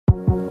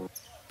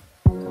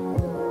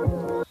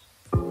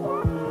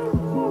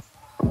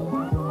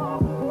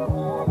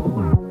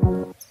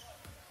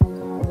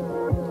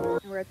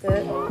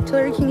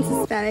Tulare Kings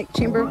Hispanic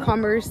Chamber of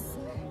Commerce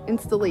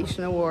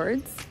Installation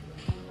Awards.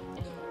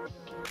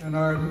 And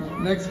our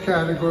next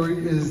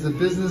category is the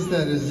business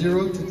that is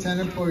 0 to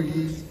 10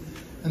 employees.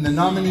 And the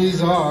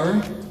nominees are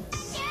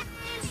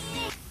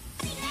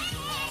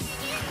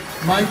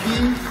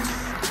Mikey.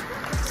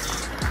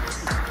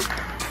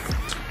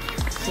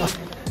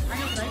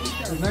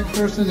 The next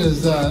person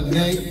is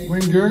Nate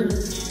Wingert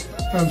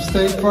from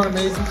State Farm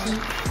Agency.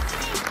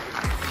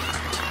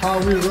 How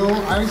we roll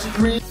ice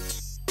cream.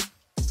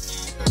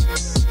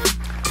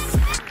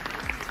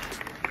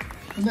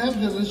 And they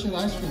have delicious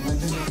ice cream. I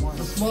think they want.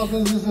 The small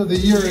business of the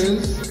year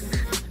is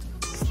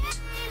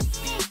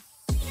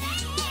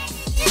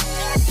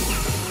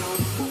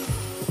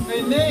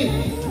Hey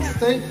Nate,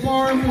 State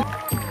Farm.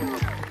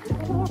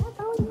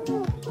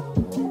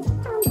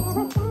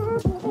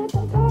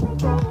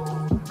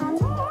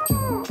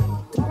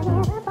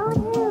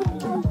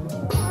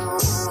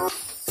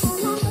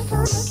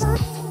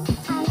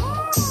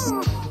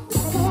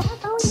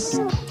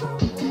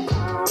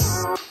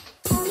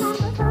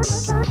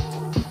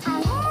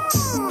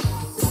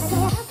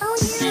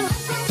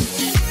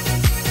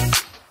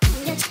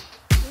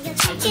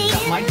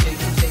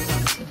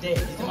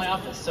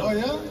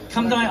 So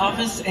come to my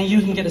office and you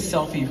can get a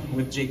selfie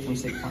with Jake from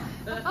State Farm.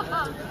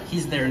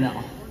 He's there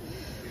now.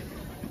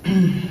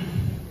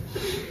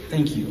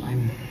 Thank you.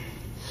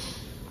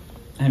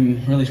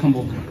 I'm really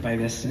humbled by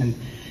this, and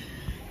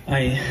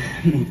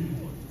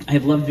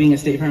I've loved being a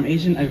State Farm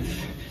agent.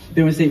 I've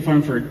been with State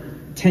Farm for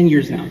 10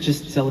 years now.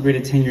 Just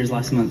celebrated 10 years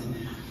last month.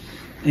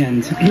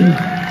 And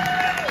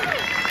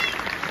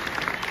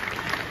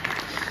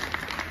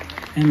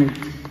I'm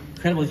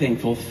incredibly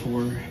thankful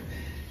for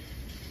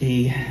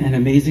an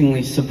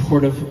amazingly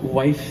supportive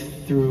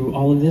wife through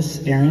all of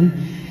this, Erin.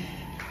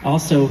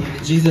 Also,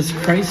 Jesus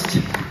Christ,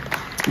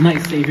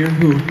 my Savior,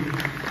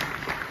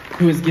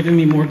 who has given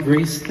me more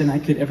grace than I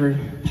could ever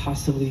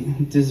possibly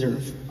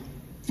deserve.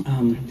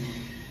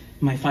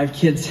 My 5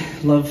 kids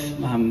love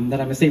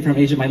that I'm a State Farm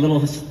agent. My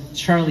little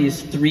Charlie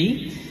is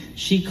 3.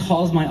 She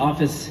calls my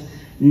office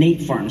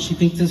Nate Farm. She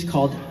thinks it's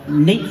called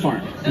Nate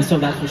Farm, and so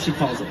that's what she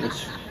calls it,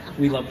 which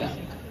we love that.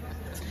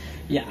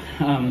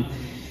 Yeah.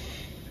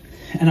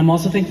 And I'm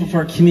also thankful for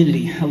our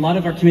community. A lot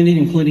of our community,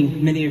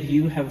 including many of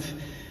you, have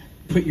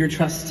put your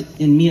trust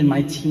in me and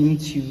my team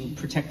to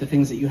protect the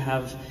things that you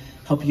have,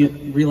 help you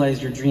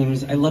realize your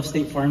dreams. I love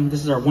State Farm. This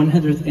is our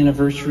 100th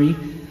anniversary.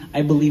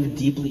 I believe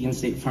deeply in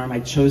State Farm. I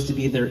chose to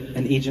be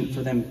an agent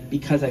for them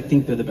because I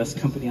think they're the best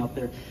company out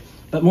there.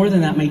 But more than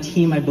that, my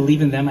team, I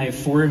believe in them. I have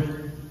 4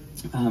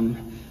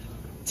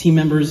 team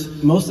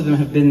members. Most of them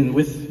have been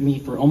with me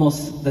for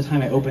almost the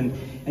time I opened.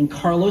 And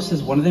Carlos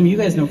is one of them. You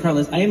guys know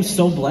Carlos. I am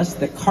so blessed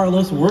that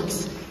Carlos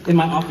works in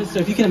my office. So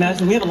if you can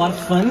imagine, we have a lot of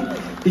fun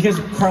because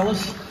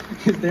Carlos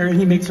is there and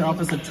he makes our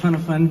office a ton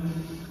of fun.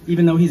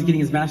 Even though he's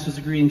getting his master's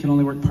degree and can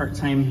only work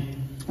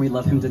part-time, we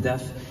love him to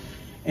death.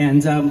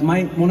 And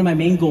one of my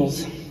main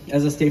goals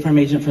as a State Farm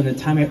agent from the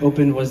time I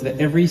opened was that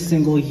every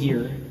single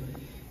year,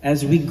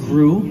 as we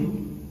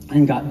grew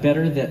and got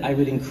better, that I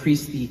would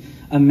increase the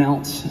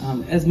amount,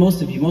 as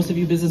most of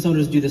you business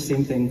owners do the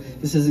same thing.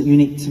 This isn't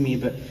unique to me,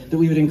 but that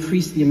we would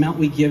increase the amount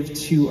we give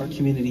to our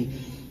community,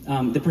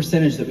 the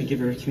percentage that we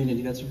give our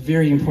community. That's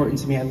very important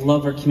to me. I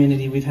love our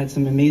community. We've had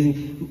some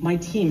amazing, my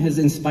team has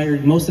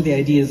inspired most of the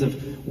ideas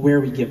of where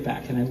we give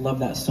back, and I love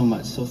that so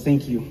much. So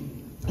thank you.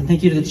 And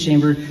thank you to the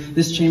Chamber.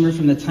 This Chamber,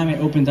 from the time I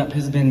opened up,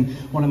 has been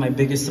one of my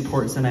biggest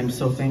supports, and I'm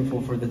so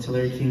thankful for the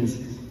Tulare Kings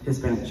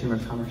Hispanic Chamber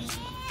of Commerce.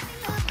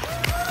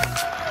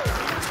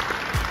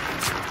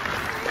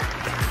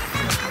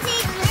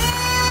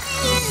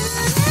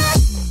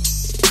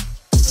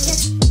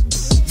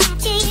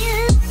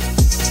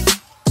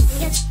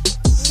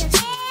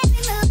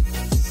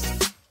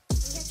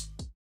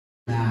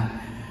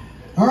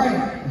 All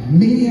right,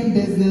 medium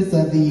business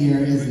of the year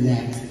is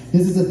next.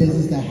 This is a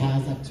business that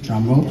has a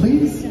drum roll,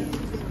 please.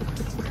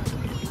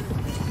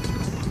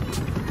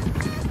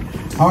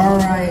 All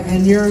right,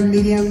 and your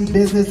medium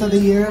business of the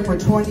year for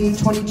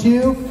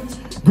 2022,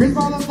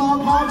 Griswold Long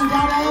Haul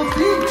Without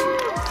LLC.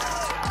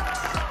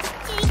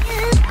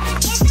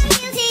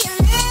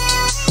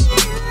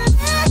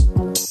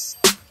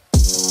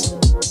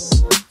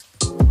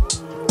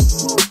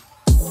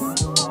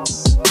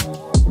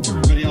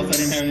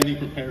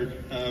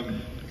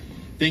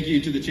 Thank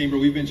you to the Chamber.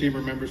 We've been Chamber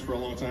members for a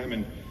long time,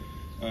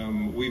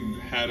 and we've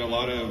had a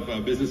lot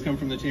of business come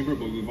from the Chamber,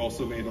 but we've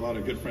also made a lot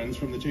of good friends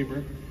from the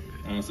Chamber.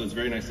 So it's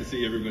very nice to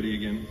see everybody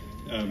again.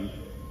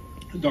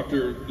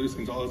 Dr. Luz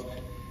Gonzalez,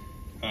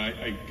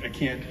 I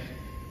can't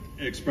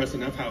express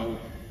enough how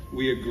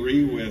we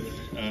agree with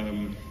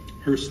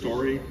her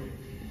story.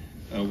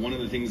 One of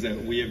the things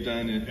that we have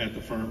done at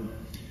the firm,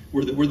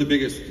 we're the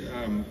biggest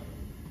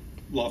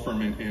law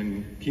firm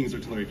in Kings or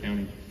Tulare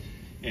County.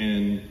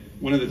 And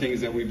one of the things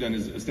that we've done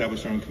is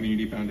establish our own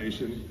community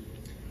foundation.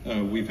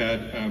 We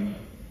had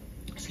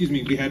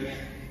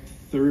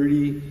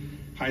 30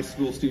 high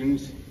school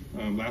students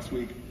last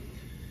week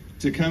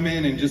to come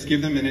in and just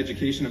give them an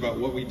education about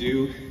what we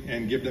do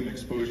and give them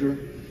exposure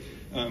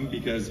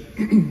because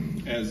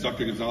as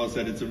Dr. Gonzalez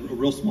said, it's a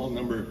real small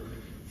number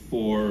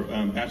for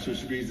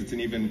bachelor's degrees. It's an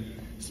even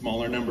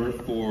smaller number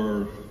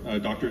for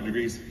doctorate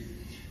degrees.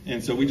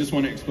 And so we just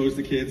want to expose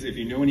the kids. If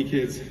you know any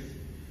kids,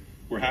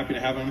 we're happy to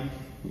have them.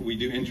 We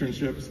do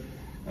internships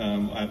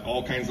at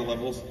all kinds of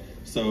levels.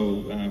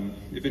 So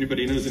if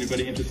anybody knows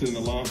anybody interested in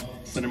the law,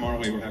 send them our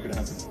way. We're happy to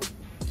have them.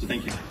 So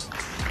thank you.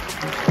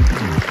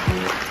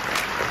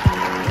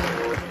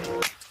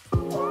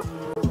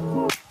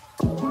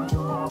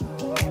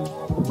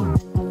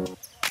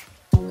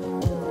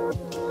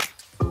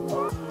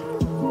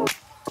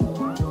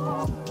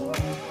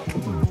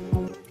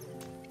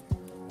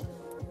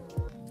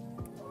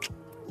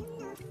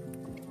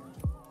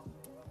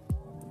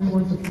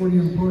 To 40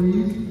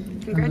 employees.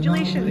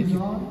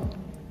 Congratulations.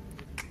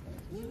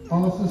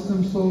 All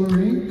Systems Solar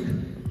Inc.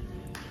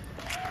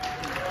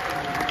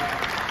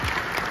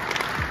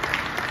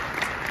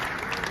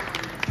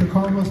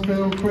 Tacoma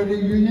Sparrow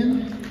Credit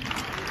Union.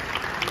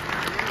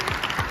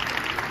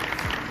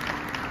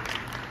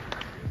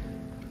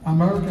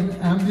 American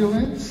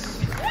Ambulance.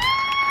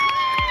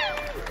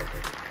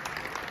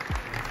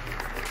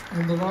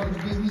 And the large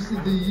business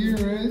of the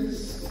year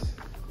is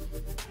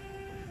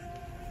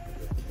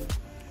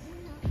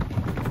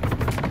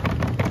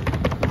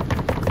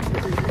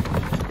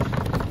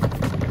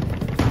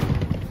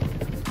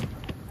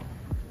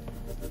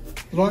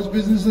the large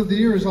business of the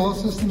year is All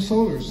Systems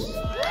Solars.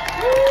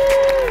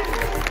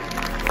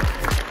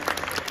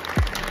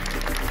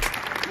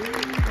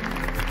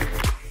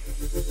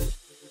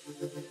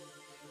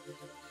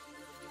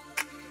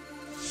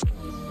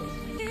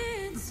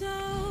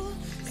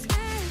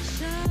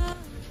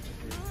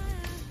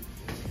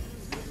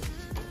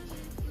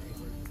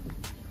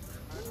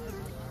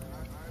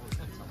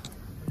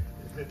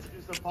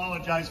 Just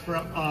apologize for,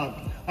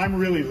 I'm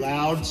really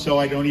loud, so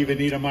I don't even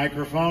need a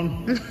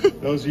microphone.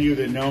 Those of you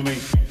that know me.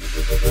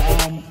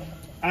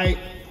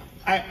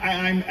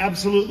 I'm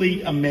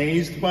absolutely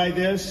amazed by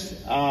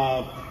this.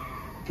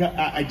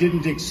 I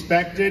didn't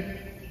expect it,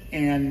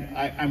 and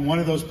I'm one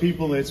of those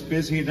people that's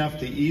busy enough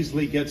to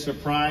easily get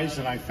surprised,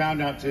 and I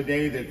found out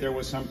today that there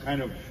was some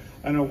kind of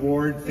an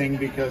award thing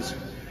because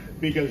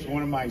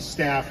one of my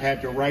staff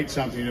had to write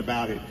something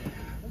about it.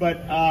 But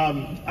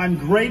I'm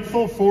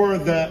grateful for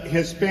the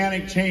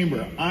Hispanic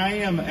Chamber. I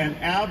am an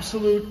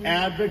absolute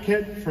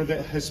advocate for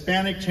the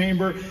Hispanic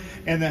Chamber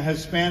and the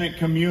Hispanic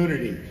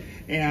community.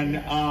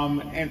 And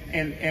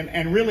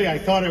really, I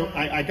thought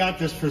I got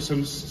this for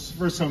some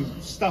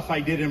stuff I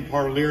did in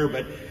Parlier,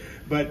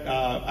 but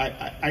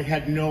I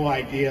had no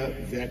idea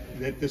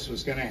that this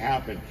was going to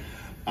happen.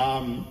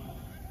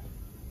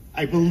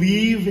 I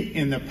believe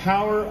in the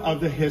power of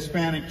the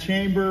Hispanic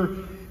Chamber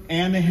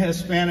and the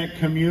Hispanic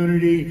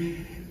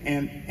community.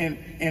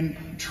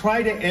 And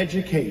try to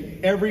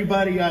educate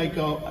everybody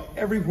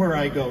everywhere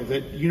I go,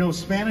 that, you know,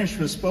 Spanish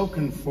was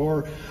spoken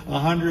for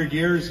 100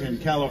 years in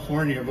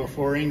California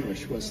before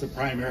English was the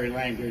primary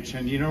language.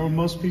 And, you know,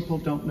 most people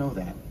don't know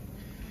that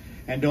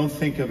and don't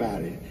think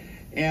about it.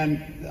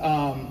 And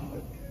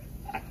I'm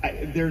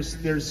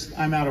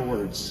out of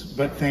words,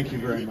 but thank you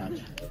very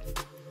much.